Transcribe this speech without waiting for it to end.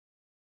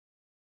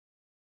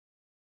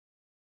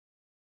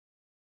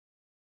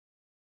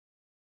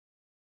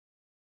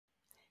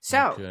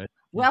So, Okay.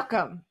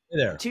 welcome Hey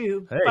there.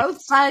 to Hey.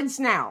 Both Sides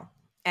Now.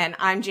 And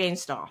I'm Jane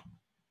Stahl.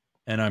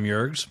 And I'm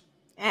Yergz.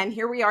 And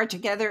here we are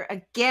together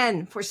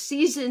again for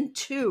season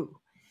 2.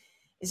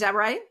 Is that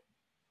right?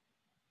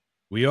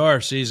 We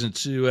are season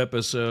 2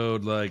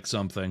 episode like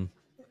something,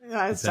 depending on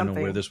where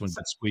Something. this one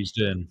gets squeezed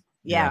in.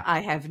 Yeah, I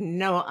have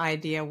no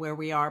idea where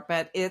we are,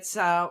 but it's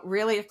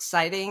really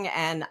exciting.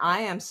 And I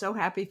am so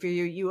happy for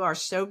you. You are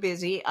so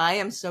busy. I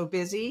am so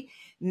busy.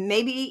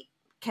 Maybe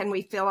can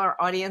we fill our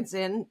audience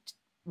in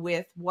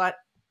with what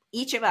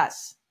each of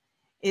us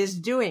is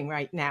doing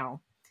right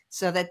now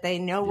so that they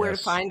know where to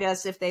Yes. find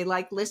us if they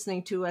like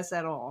listening to us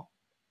at all.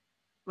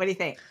 What do you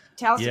think?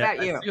 Tell us Yeah,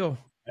 about you.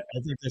 I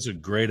think that's a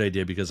great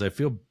idea because I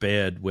feel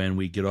bad when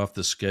we get off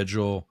the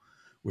schedule.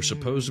 We're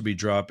supposed to be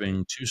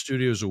dropping 2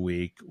 studios a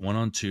week, one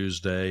on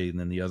Tuesday and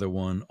then the other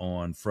one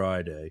on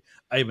Friday.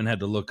 I even had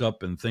to look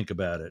up and think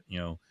about it.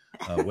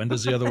 When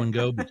does the other one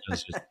go?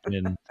 Because it's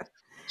been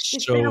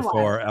It's been a so while.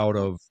 far out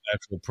of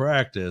actual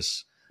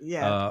practice.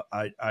 Yeah.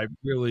 I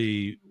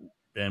really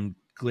am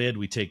glad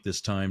we take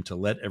this time to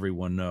let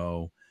everyone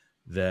know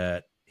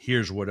that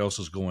here's what else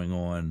is going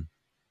on,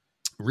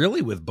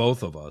 really, with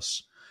both of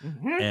us.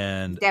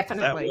 And that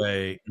Definitely.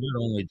 way, not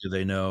only do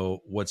they know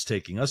what's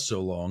taking us so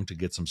long to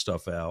get some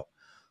stuff out,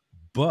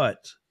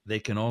 but they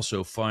can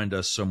also find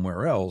us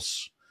somewhere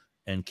else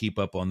and keep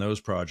up on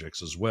those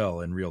projects as well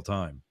in real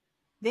time.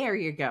 There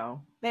you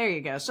go. There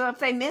you go. So if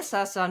they miss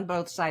us on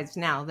Both Sides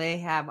Now, they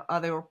have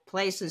other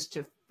places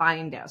to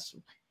find us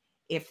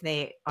if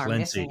they are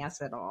missing Plenty.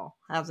 us at all.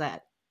 How's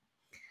that?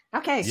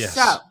 Okay,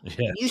 so Yes.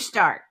 you Yes.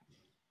 start.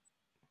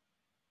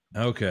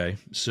 Okay.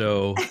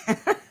 So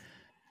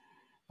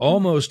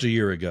almost a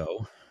year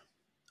ago,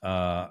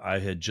 I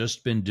had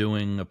just been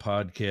doing a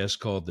podcast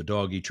called The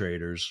Doggy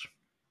Traders.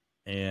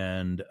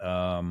 And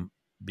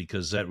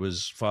because that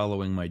was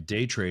following my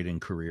day trading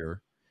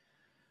career.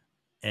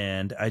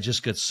 And I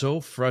just got so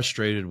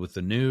frustrated with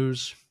the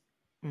news,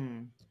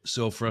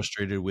 so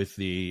frustrated with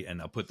and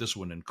I'll put this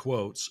one in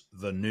quotes,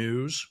 the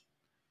news.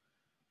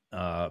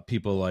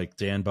 People like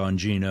Dan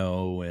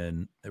Bongino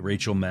and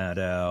Rachel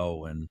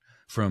Maddow, and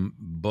from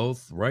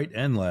both right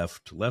and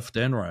left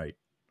and right,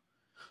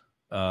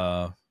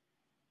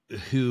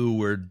 who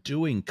were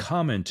doing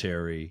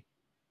commentary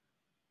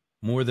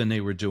more than they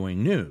were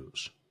doing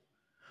news.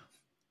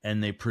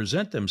 And they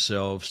present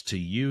themselves to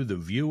you, the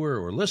viewer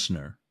or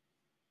listener,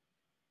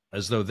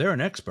 as though they're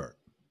an expert.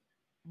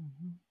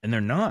 And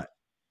they're not.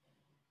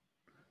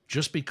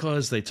 Just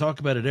because they talk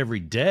about it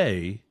every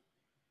day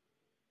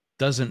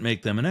doesn't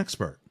make them an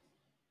expert.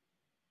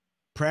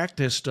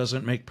 Practice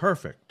doesn't make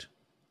perfect.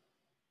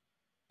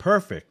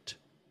 Perfect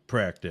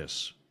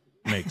practice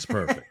makes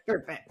perfect.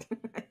 Perfect.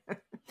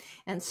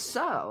 And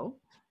so,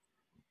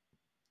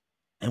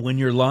 And when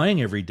you're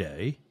lying every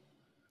day,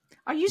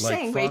 are you like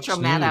Saying Fox Rachel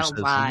News Maddow has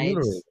literally,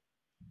 lies?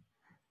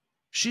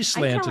 she's Are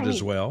you slanted telling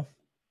as me? well.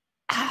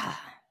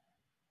 Ah,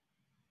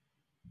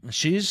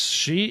 She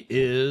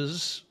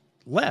is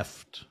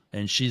left,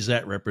 and she's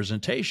that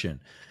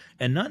representation.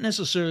 And not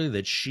necessarily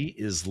that she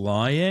is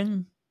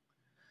lying,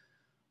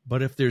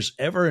 but if there's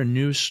ever a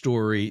news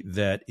story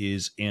that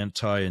is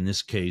anti, in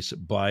this case,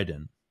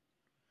 Biden,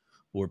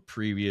 or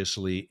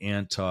previously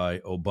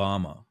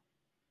anti-Obama,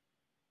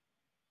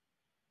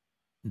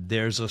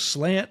 there's a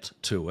slant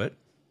to it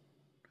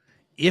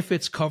if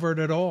it's covered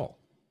at all.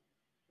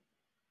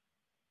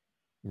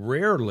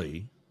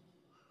 Rarely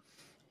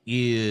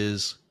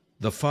is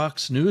the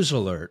Fox News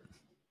alert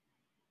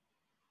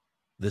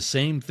the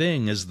same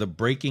thing as the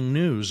breaking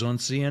news on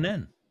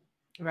CNN.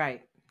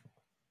 right.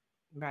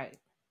 Right.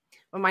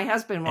 Well, my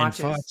husband And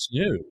watches. Fox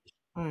News,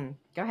 Go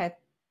ahead.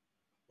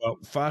 well,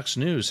 Fox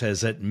News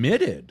has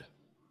admitted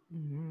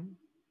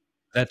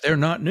that they're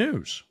not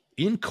news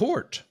in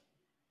court.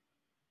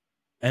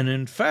 And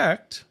in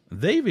fact,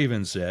 they've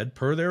even said,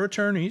 per their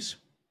attorneys,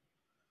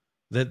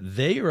 that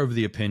they are of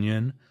the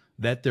opinion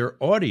that their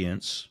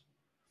audience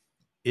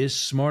is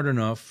smart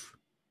enough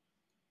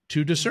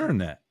to discern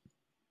that,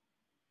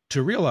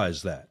 to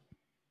realize that.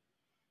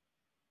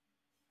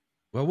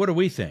 Well, what do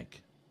we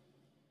think?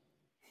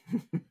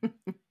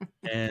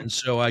 And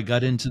so I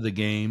got into the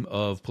game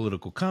of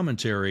political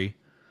commentary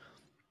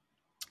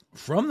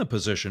from the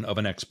position of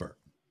an expert.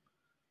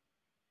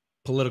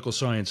 Political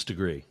science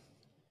degree,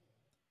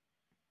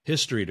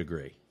 history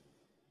degree,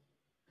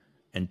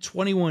 and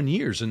 21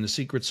 years in the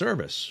Secret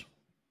Service,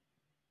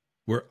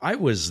 where I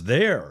was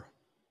there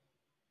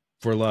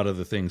for a lot of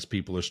the things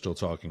people are still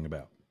talking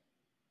about.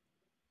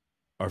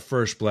 Our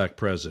first black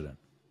president,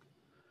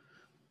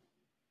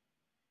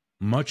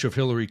 much of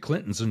Hillary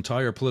Clinton's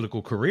entire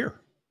political career.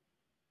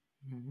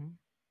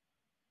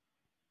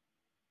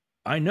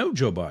 I know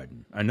Joe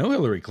Biden. I know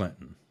Hillary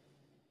Clinton.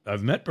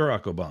 I've met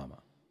Barack Obama.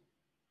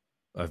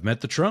 I've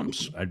met the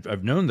Trumps.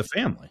 I've known the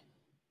family.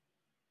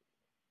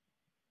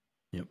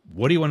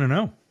 What do you want to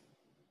know?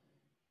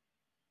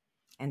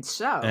 And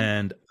so,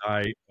 And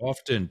I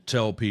often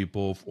tell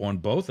people on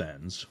both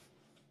ends,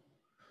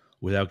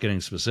 without getting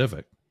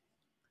specific,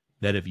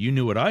 that if you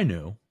knew what I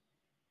knew,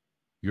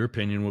 your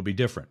opinion would be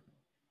different.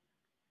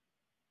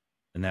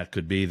 And that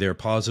could be their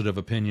positive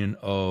opinion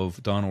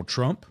of Donald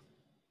Trump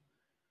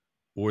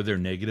or their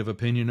negative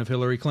opinion of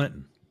Hillary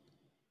Clinton,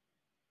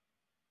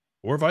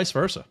 or vice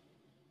versa.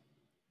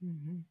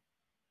 Mm-hmm.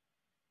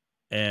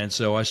 And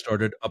so I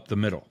started Up the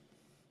Middle,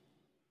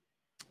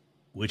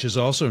 which has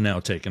also now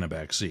taken a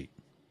back seat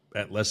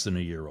at less than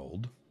a year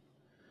old,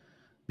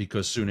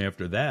 because soon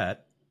after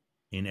that,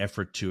 in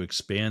effort to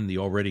expand the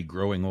already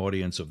growing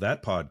audience of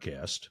that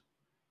podcast,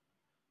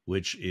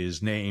 which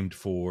is named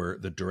for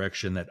the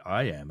direction that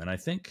I am. And I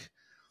think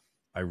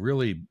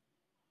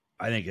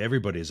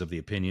everybody is of the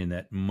opinion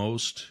that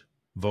most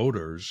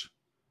voters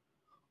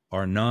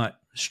are not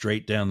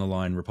straight down the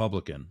line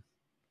Republican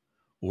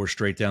or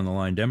straight down the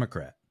line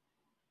Democrat.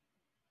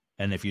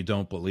 And if you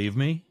don't believe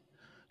me,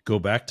 go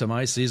back to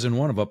my season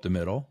 1 of Up the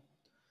Middle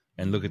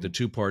and look at the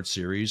 2-part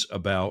series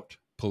about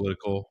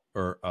political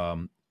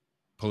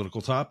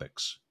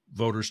topics,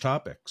 voters'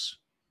 topics.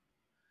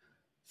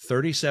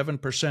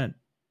 37%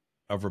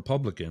 of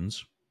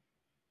Republicans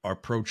are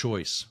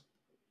pro-choice.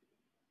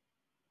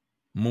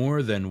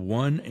 More than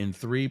 1 in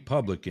 3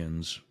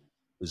 Republicans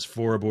is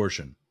for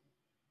abortion.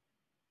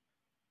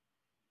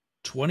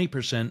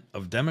 20%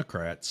 of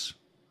Democrats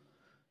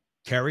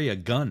carry a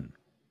gun.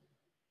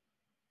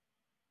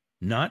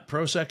 Not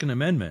pro-Second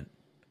Amendment,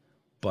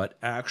 but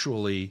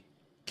actually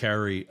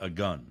carry a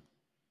gun.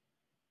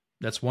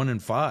 That's 1 in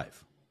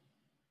 5.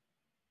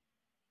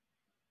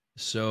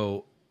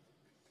 So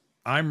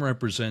I'm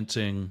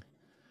representing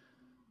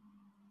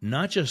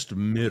not just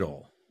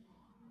middle,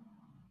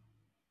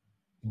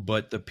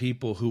 but the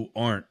people who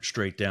aren't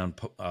straight down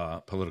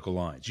political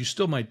lines. You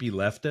still might be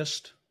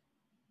leftist,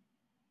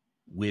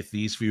 with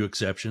these few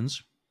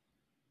exceptions.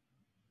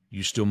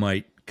 You still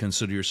might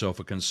consider yourself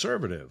a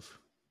conservative,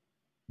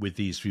 with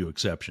these few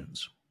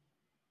exceptions.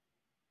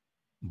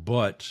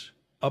 But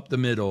Up the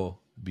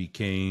Middle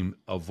became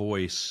a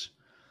voice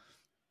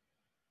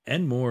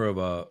and more of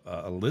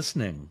a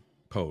listening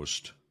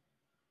post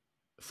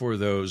for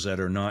those that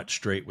are not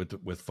straight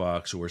with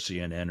Fox or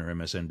CNN or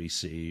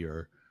MSNBC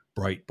or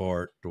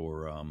Breitbart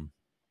or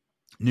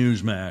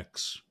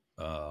Newsmax,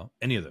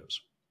 any of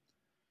those.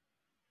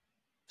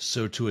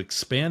 So to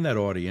expand that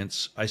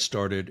audience, I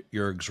started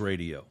Yergz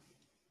Radio,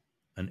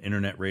 an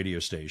internet radio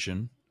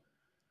station.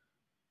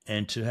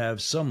 And to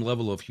have some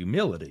level of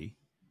humility,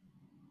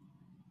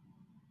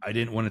 I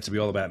didn't want it to be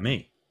all about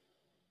me.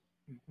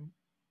 Mm-hmm.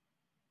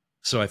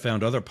 So I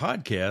found other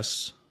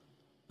podcasts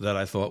that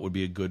I thought would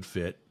be a good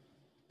fit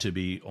to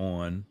be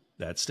on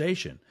that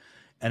station.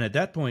 And at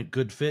that point,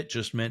 good fit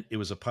just meant it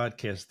was a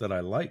podcast that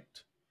I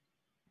liked.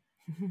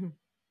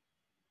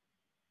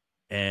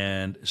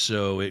 And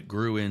so it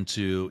grew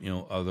into,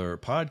 other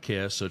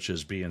podcasts such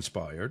as Be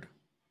Inspired.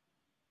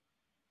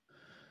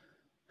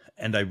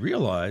 And I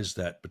realized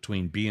that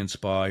between Be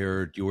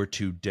Inspired, Your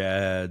Two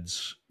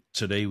Dads,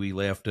 Today We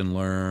Laughed and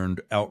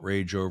Learned,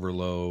 Outrage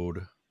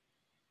Overload,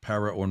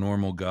 Para or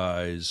Normal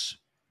Guys,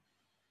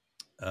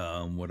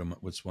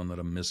 what's one that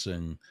I'm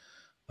missing?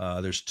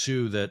 There's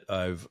 2 that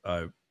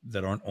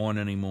that aren't on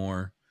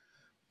anymore,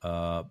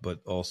 but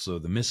also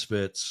the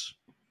Misfits.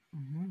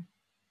 Mm-hmm.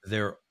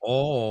 They're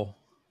all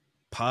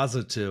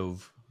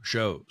positive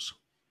shows.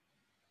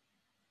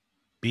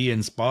 Be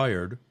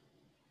Inspired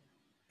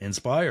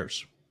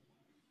inspires.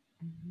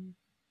 Mm-hmm.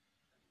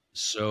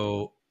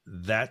 So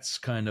that's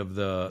kind of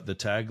the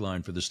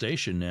tagline for the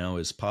station now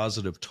is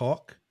positive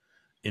talk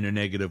in a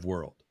negative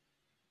world.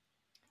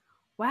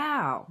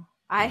 Wow.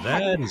 I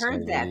hadn't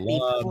heard that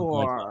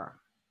before.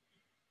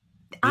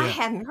 I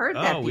hadn't heard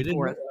that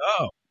before.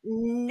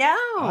 No,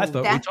 I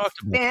thought we talked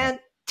about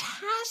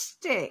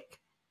fantastic.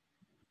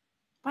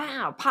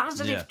 Wow.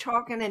 Positive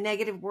talk in a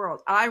negative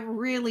world. I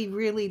really,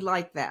 really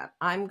like that.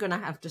 I'm going to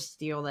have to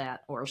steal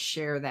that or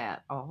share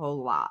that a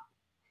whole lot.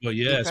 Well,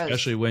 yeah,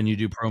 especially when you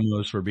do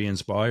promos for Be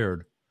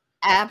Inspired.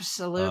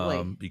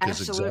 Absolutely.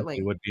 Because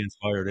exactly what Be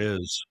Inspired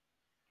is.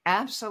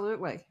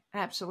 Absolutely.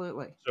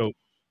 Absolutely. So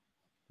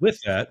with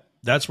that,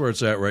 that's where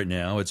it's at right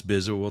now. It's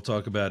busy. We'll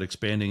talk about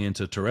expanding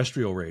into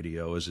terrestrial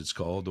radio, as it's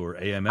called, or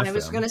AM/FM. I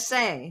was going to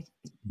say,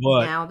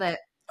 but now that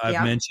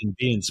I've mentioned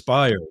Be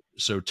Inspired.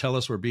 So tell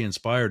us where Be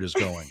Inspired is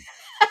going.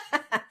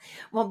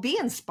 Well, Be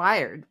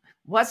Inspired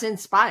was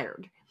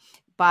inspired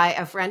by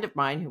a friend of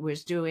mine who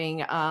was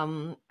doing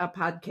a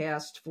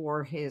podcast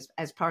for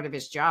as part of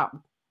his job,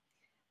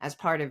 as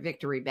part of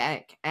Victory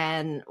Bank.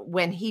 And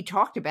when he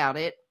talked about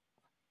it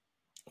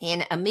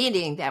in a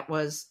meeting that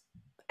was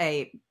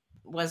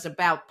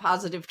about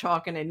positive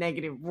talk in a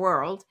negative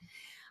world,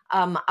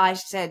 I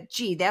said,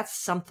 gee, that's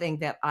something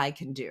that I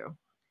can do.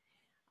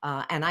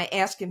 And I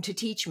asked him to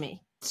teach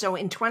me. So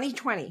in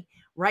 2020,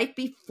 right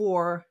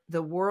before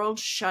the world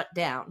shut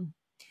down,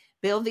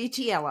 Bill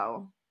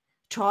Vitiello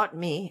taught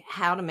me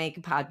how to make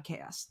a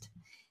podcast.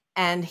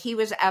 And he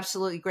was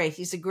absolutely great.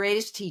 He's the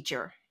greatest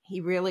teacher.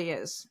 He really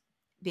is.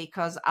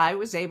 Because I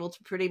was able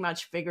to pretty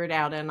much figure it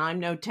out. And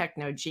I'm no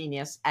techno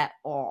genius at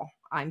all.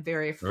 I'm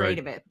very afraid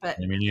of it. But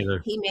me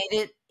neither. He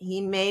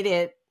made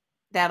it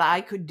that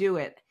I could do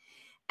it.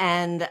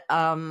 And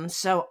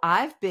so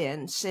I've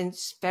been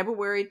since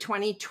February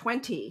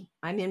 2020.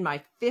 I'm in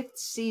my 5th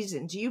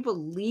season. Do you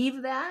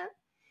believe that?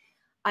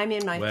 I'm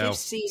in my 5th Wow.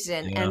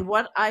 season. Yeah. And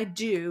what I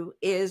do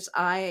is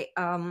I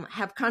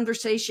have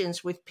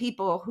conversations with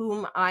people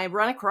whom I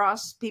run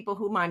across, people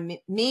whom I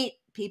meet,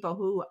 people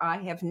who I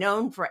have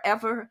known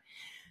forever,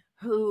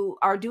 who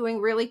are doing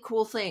really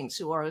cool things,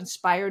 who are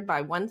inspired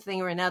by one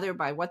thing or another,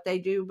 by what they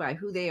do, by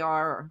who they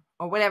are,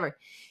 or whatever.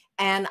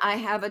 And I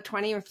have a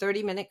 20 or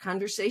 30-minute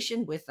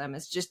conversation with them.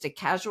 It's just a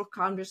casual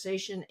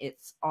conversation.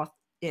 It's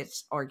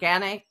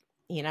organic.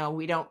 You know,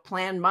 we don't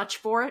plan much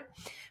for it.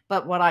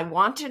 But what I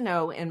want to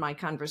know in my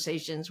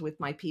conversations with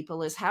my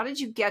people is how did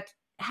you get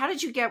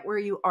where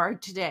you are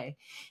today?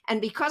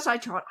 And because I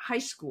taught high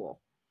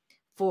school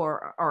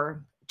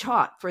or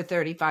taught for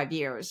 35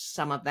 years,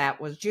 some of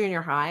that was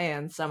junior high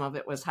and some of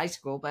it was high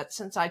school, but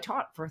since I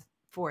taught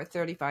for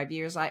 35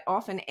 years, I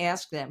often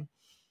ask them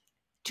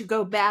to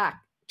go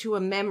back to a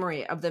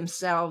memory of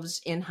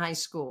themselves in high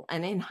school.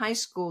 And in high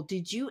school,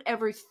 did you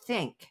ever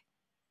think,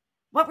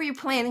 what were you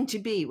planning to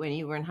be when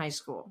you were in high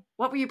school?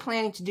 What were you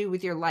planning to do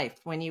with your life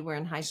when you were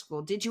in high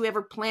school? Did you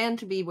ever plan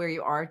to be where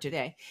you are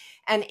today?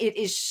 And it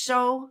is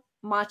so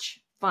much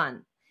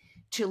fun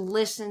to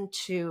listen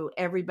to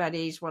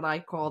everybody's, what I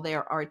call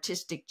their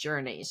artistic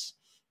journeys,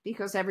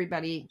 because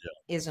everybody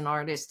is an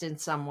artist in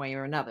some way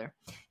or another.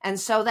 And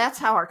so that's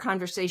how our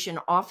conversation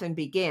often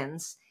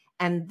begins.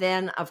 And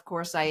then, of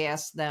course, I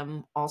ask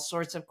them all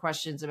sorts of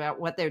questions about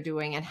what they're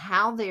doing and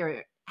how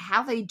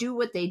they do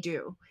what they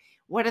do.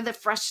 What are the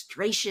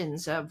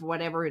frustrations of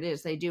whatever it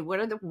is they do? What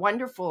are the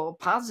wonderful,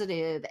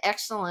 positive,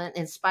 excellent,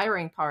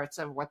 inspiring parts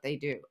of what they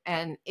do?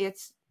 And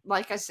it's,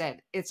 like I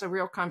said, it's a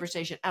real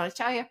conversation. And I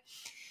tell you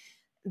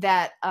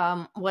that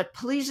what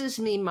pleases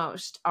me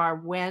most are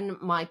when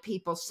my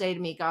people say to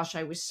me, gosh,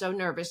 I was so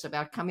nervous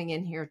about coming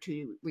in here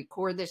to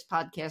record this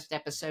podcast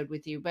episode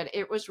with you, but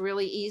it was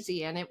really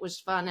easy and it was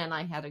fun and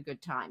I had a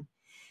good time,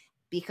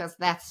 because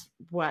that's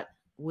what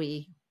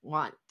we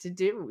want to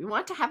do. We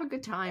want to have a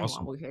good time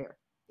Awesome. while we're here.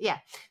 Yeah.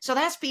 So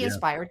that's Be Yeah.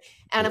 Inspired.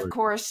 And of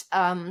course,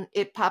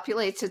 it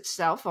populates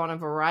itself on a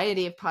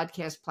variety of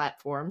podcast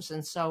platforms.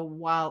 And so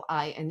while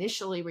I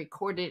initially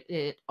recorded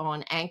it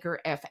on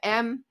Anchor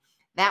FM,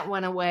 that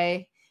went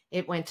away.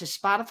 It went to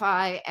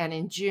Spotify. And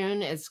in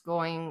June,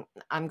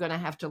 I'm going to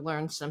have to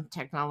learn some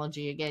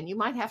technology again. You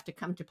might have to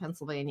come to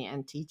Pennsylvania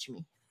and teach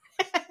me.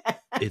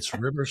 It's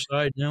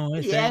Riverside now, I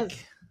Yes.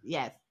 think.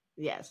 Yes.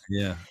 Yes.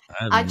 Yeah.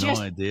 I have I no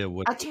just, idea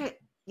what. I tell you,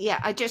 yeah,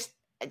 I just,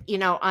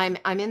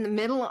 I'm in the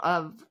middle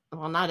of,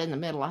 well, not in the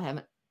middle. I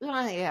haven't,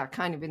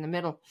 kind of in the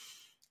middle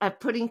of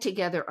putting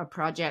together a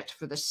project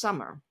for the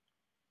summer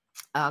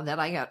that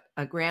I got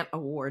a grant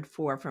award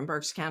for from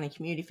Berks County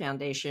Community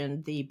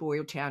Foundation, the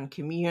Boyertown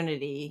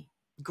Community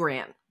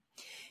Grant.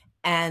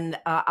 And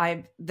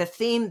the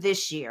theme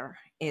this year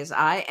is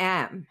I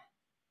am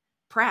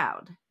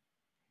proud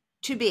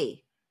to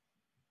be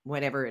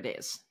whatever it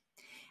is.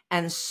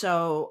 And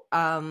so,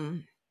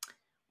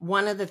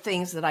 one of the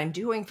things that I'm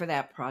doing for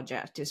that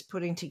project is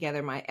putting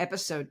together my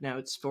episode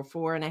notes for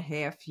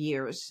 4.5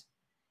 years,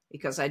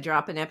 because I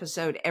drop an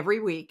episode every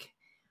week,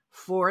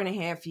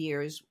 4.5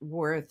 years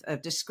worth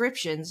of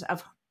descriptions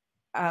of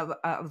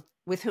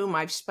with whom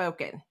I've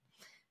spoken,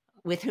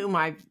 with whom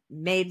I've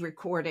made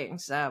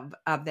recordings of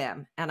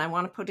them. And I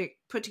want to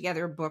put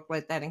together a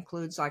booklet that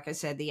includes, like I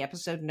said, the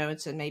episode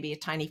notes and maybe a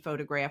tiny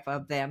photograph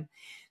of them,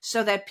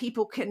 so that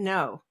people can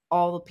know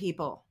all the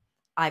people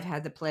I've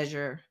had the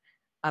pleasure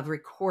of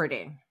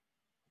recording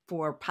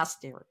for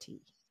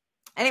posterity.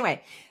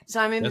 Anyway,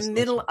 so I'm in the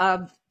middle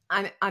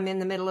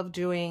of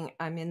doing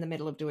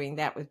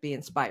that with Be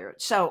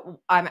Inspired. So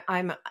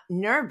I'm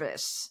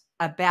nervous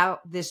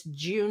about this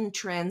June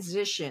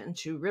transition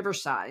to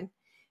Riverside,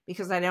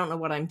 because I don't know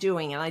what I'm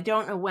doing and I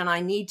don't know when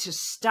I need to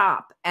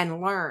stop and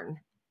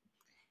learn,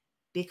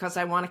 because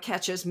I want to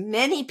catch as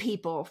many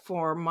people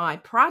for my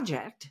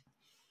project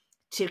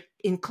to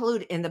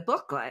include in the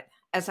booklet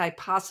as I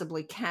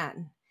possibly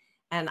can.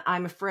 And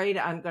I'm afraid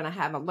I'm going to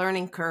have a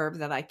learning curve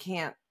that I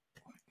can't,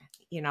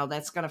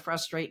 that's going to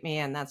frustrate me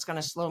and that's going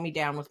to slow me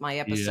down with my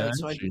episodes.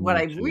 So what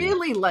I'd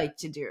really like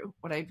to do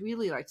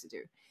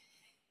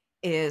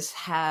is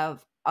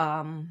have,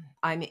 I'm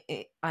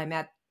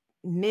at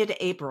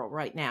mid-April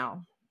right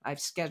now. I've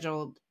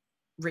scheduled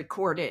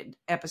recorded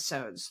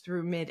episodes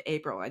through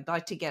mid-April. I'd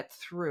like to get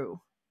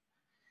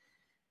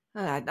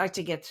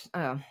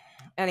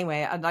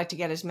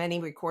as many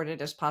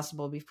recorded as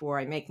possible before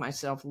I make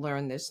myself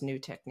learn this new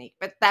technique.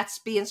 But that's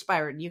Be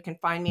Inspired. You can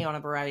find me on a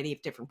variety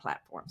of different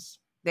platforms.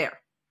 There.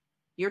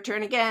 Your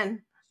turn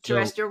again.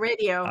 Terrestrial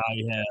radio.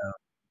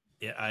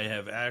 I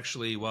have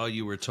actually, while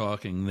you were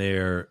talking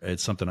there,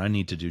 it's something I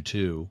need to do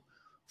too,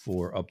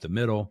 for Up the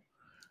Middle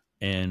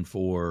and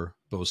for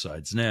Both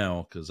Sides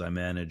Now, because I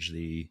manage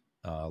the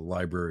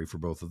library for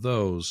both of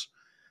those,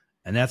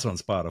 and that's on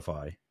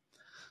Spotify.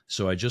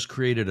 So I just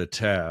created a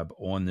tab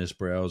on this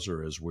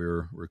browser as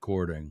we're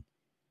recording,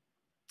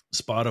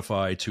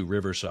 Spotify to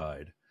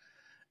Riverside.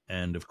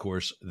 And of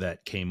course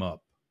that came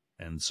up.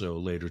 And so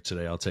later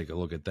today, I'll take a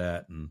look at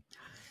that and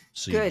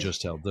see Good.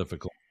 just how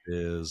difficult it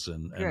is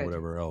and Good.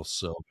 whatever else.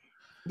 So,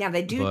 Now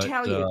they do but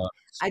tell you.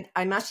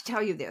 I must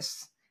tell you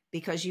this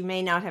because you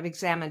may not have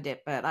examined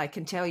it, but I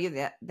can tell you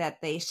that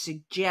I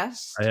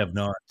have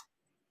not.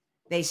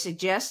 they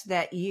suggest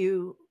that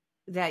you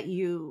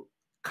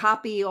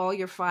copy all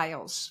your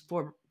files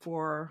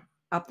for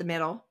up the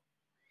middle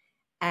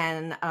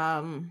and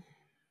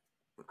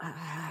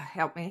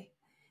help me,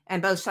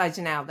 and both sides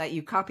now, that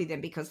you copy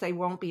them because they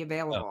won't be Oh,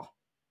 available.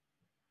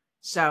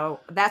 So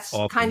that's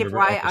kind of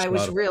why off of I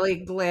was Spotify.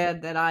 really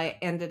glad that I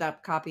ended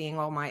up copying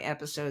all my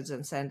episodes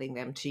and sending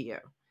them to you.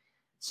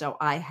 So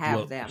I have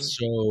Well, them.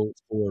 so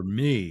for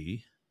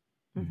me,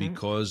 Hmm.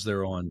 because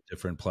they're on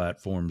different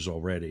platforms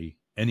already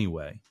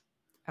anyway,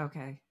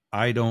 Okay.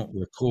 I don't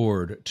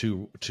record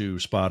to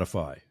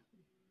Spotify.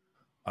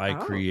 I Oh.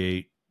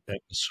 create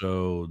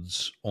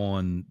episodes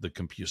on the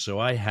computer. So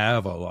I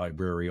have a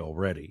library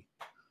already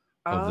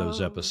of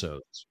those Oh.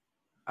 episodes.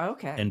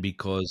 Okay. And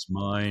because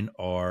mine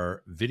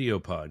are video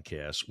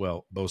podcasts,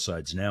 well, both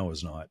sides now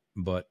is not,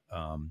 but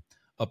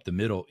up the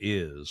middle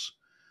is,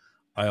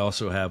 I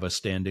also have a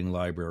standing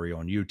library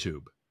on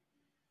YouTube.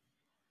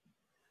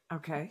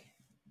 Okay.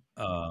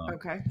 Uh,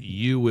 Okay.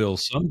 you will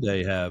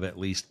someday have at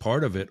least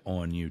part of it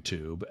on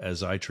YouTube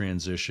as I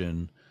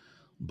transition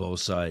both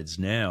sides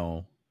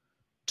now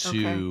Okay.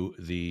 to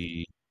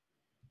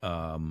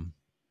um,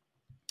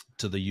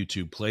 the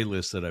YouTube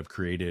playlist that I've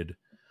created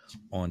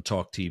on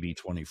Talk TV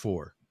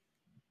 24,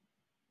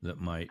 that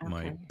my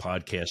Okay.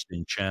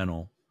 podcasting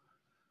channel,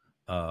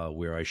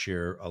 where I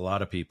share a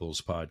lot of people's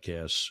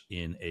podcasts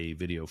in a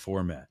video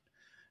format.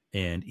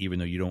 And even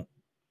though you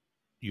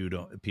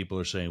don't, people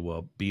are saying,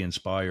 well, Be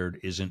Inspired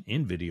isn't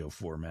in video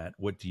format.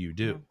 What do you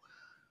do? Mm.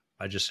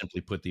 I just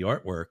simply put the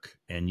artwork,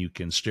 and you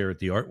can stare at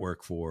the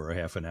artwork for a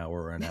half an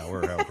hour or an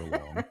hour, however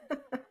long,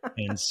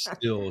 and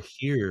still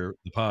hear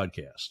the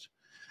podcast.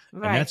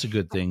 And Right. that's a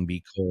good thing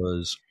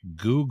because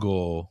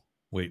Google,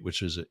 wait,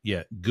 which is it?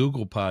 Yeah,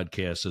 Google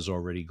Podcast has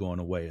already gone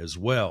away as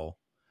well,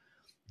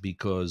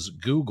 because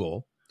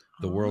Google,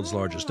 the world's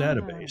largest Ah.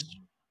 database,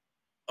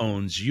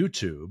 owns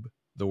YouTube,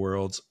 the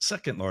world's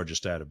second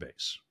largest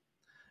database.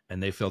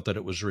 And they felt that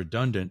it was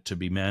redundant to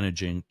be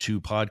managing two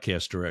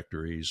podcast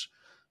directories.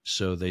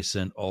 So they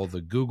sent all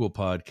the Google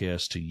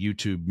podcasts to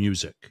YouTube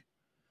Music.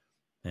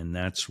 And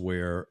that's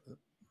where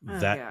Oh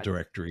that God.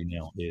 directory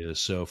now is.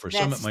 So for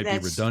some, it That's might be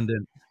that's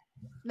redundant.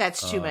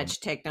 that's too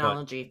much But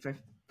technology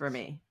for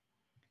me.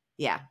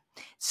 Yeah.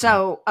 mm,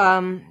 So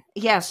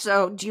yeah,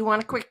 so do you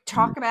want to quick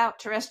talk about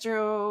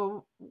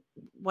terrestrial,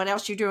 what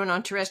else you're doing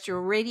on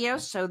terrestrial radio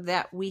so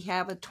that we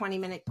have a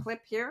 20-minute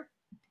clip here?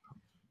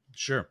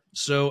 sure.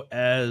 So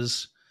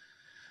as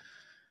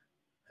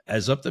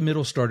Up the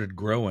Middle started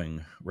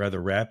growing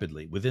rather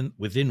rapidly,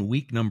 within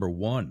week number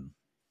one,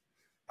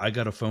 I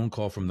got a phone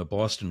call from the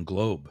Boston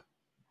Globe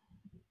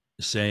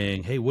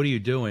saying, "Hey, what are you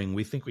doing?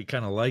 We think we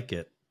kind of like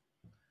it.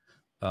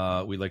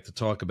 We'd like to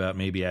talk about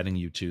maybe adding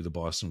you to the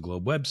Boston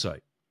Globe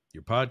website,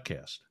 your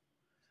podcast."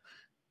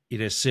 It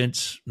has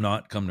since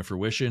not come to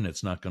fruition.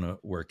 It's not going to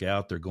work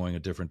out. They're going a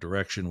different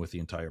direction with the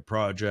entire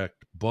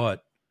project,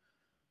 but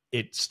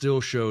it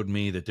still showed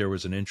me that there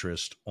was an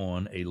interest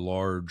on a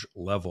large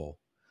level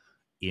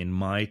in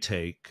my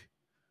take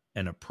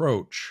and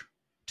approach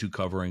to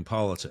covering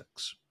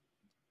politics.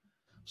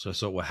 So I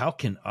thought, well, how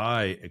can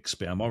I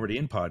expand? I'm already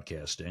in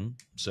podcasting,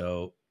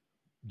 so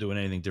doing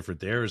anything different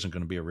there isn't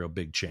going to be a real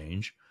big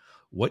change.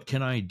 What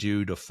can I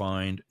do to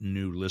find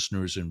new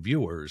listeners and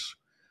viewers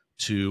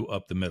to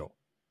Up the Middle?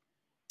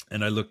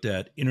 And I looked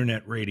at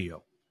internet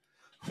radio.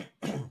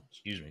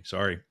 Excuse me,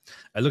 sorry.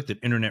 I looked at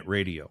internet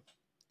radio.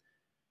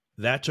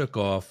 That took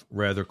off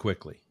rather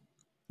quickly.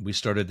 We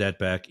started that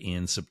back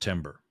in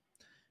September.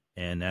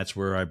 And that's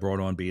where I brought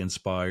on Be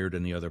Inspired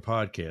and the other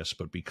podcasts.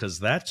 But because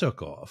that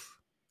took off,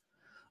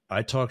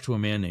 I talked to a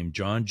man named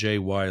John J.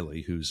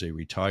 Wiley, who's a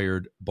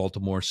retired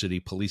Baltimore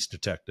City police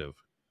detective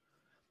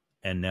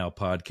and now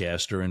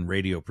podcaster and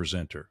radio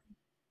presenter.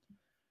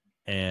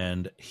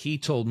 And he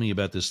told me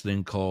about this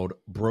thing called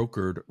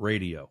brokered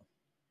radio.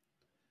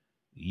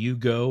 You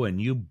go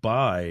and you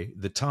buy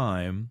the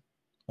time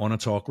on a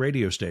talk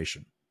radio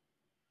station,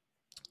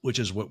 which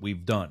is what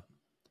we've done.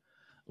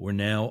 We're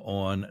now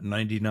on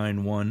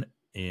 99.1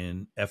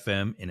 in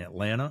FM in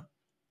Atlanta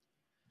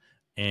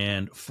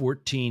and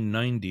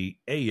 1490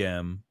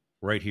 AM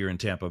right here in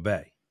Tampa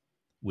Bay,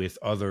 with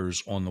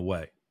others on the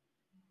way.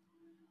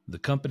 The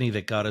company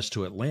that got us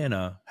to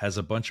Atlanta has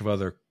a bunch of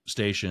other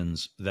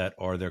stations that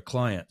are their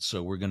clients.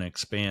 So we're going to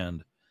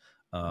expand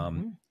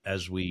Mm-hmm.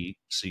 as we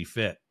see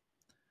fit.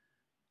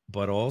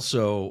 But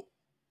also,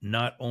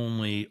 not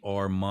only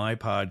are my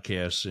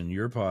podcasts and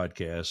your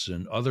podcasts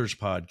and others'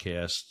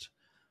 podcasts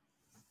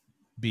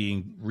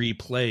being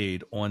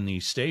replayed on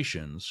these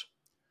stations,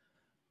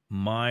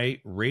 my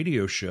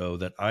radio show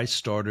that I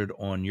started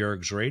on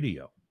Yergz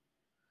Radio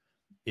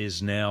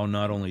is now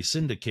not only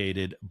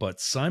syndicated, but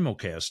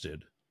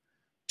simulcasted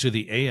to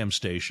the AM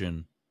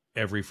station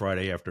every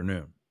Friday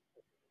afternoon.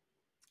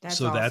 That's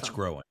So that's awesome.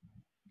 growing.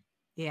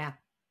 Yeah.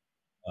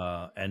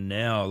 And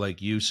now,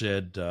 like you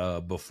said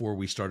before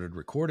we started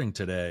recording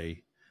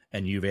today,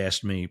 and you've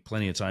asked me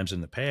plenty of times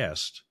in the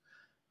past,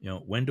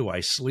 when do I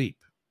sleep?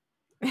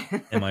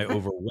 Am I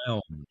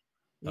overwhelmed?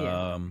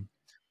 Yeah. Um,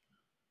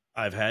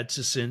 I've had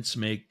to since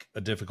make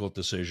a difficult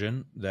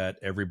decision that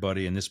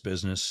everybody in this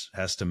business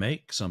has to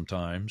make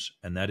sometimes,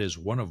 and that is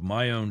one of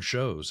my own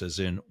shows, as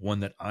in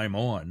one that I'm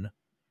on,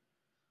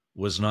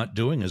 was not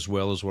doing as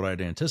well as what I'd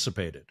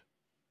anticipated.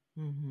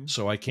 Mm-hmm.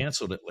 So I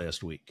canceled it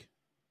last week.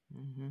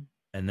 Mm-hmm.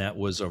 And that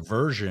was a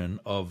version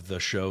of the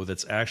show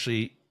that's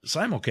actually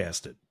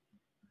simulcasted.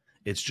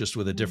 It's just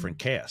with a different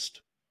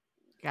cast.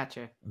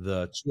 Gotcha.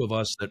 The two of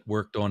us that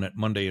worked on it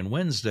Monday and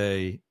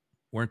Wednesday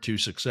weren't too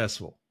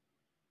successful.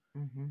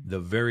 Mm-hmm. The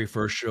very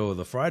first show of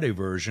the Friday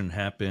version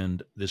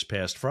happened this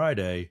past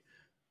Friday,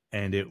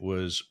 and it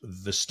was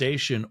the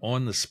station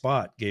on the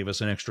spot gave us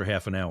an extra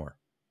half an hour.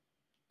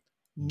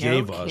 No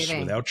Gave us,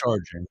 kidding. without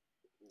charging,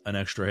 an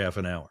extra half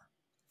an hour.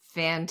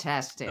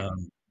 Fantastic.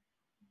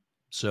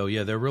 So,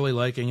 yeah, they're really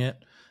liking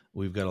it.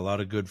 We've got a lot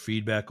of good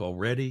feedback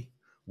already,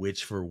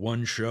 which for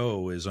one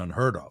show is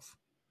unheard of.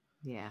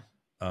 Yeah.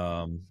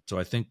 So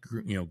I think,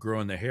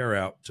 growing the hair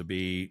out to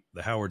be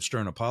the Howard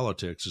Stern of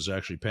politics is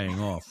actually paying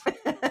off.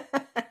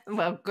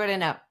 Well, good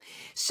enough.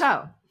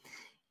 So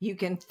you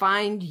can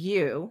find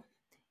you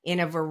in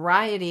a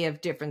variety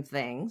of different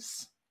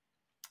things.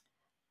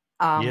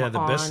 Yeah, the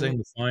best thing On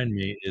to find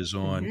me is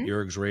on Mhm.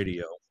 Yergz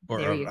Radio,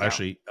 There you or go.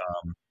 actually,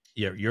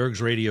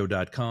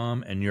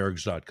 yergzradio.com and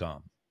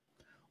yergz.com.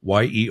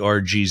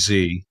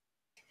 YERGZ.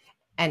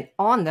 And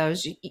on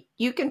those,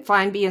 you can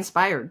find Be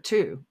Inspired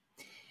too.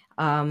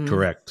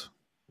 Correct.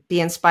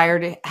 Be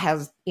Inspired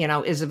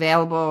is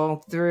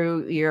available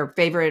through your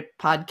favorite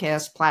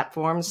podcast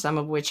platforms, some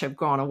of which have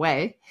gone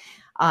away,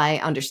 I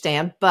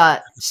understand,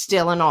 but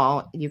still in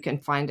all, you can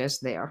find us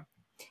there.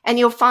 And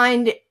you'll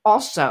find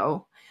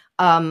also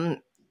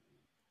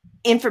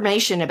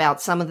information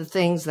about some of the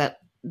things that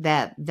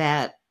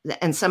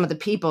and some of the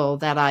people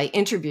that I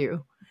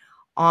interview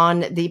on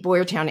the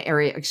Boyertown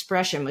Area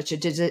Expression, which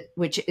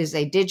is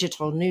a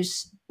digital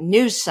news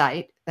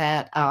site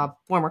that a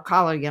former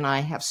colleague and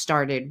I have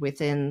started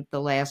within the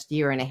last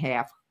year and a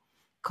half,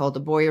 called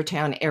the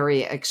Boyertown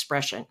Area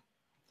Expression.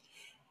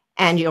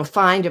 And you'll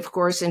find, of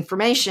course,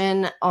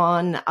 information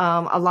on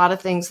a lot of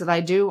things that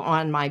I do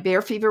on my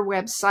Bear Fever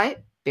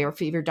website,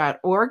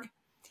 bearfever.org,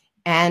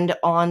 and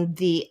on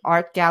the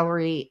art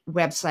gallery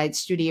website,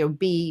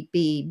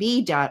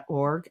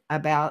 studioBBB.org,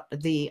 about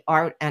the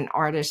art and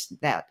artists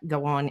that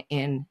go on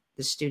in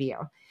the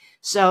studio.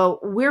 So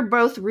we're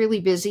both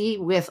really busy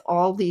with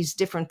all these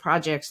different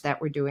projects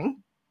that we're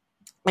doing.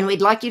 And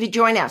we'd like you to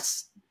join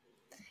us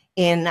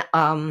in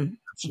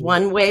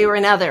one way or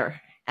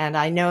another. And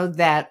I know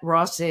that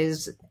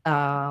Ross's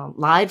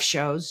live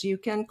shows, you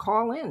can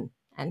call in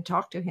and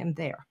talk to him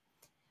there.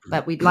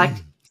 But we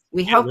hope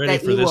ready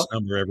that for you this will.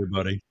 number,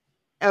 everybody.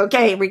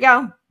 Okay, here we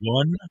go.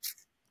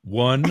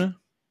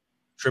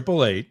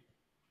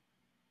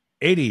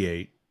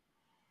 1-888-88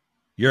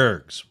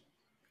 Yergz.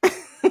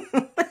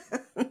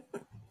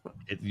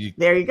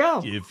 There you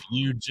go. If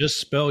you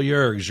just spell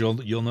Yergz,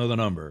 you'll know the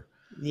number.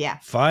 Yeah.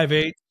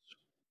 58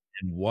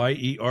 and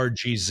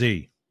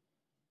YERGZ.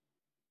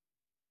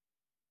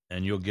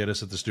 And you'll get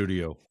us at the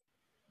studio.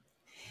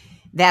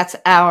 That's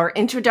our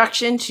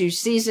introduction to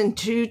season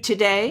 2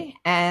 today.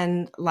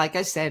 And like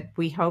I said,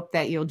 we hope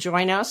that you'll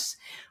join us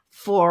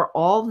for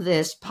all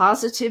this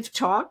positive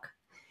talk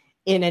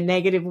in a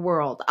negative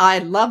world. I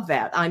love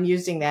that. I'm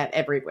using that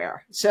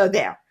everywhere. So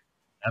there.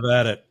 Have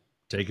at it.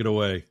 Take it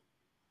away.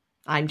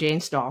 I'm Jane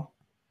Stahl.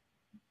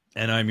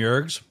 And I'm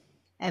Yergz.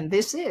 And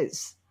this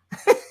is,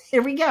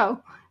 here we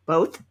go.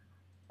 Both.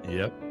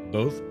 Yep.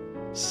 Both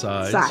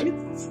sides.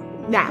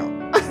 Now.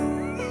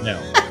 Now.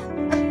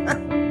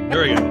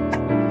 There we go.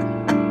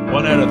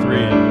 1 out of 3.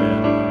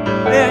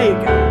 There you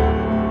go.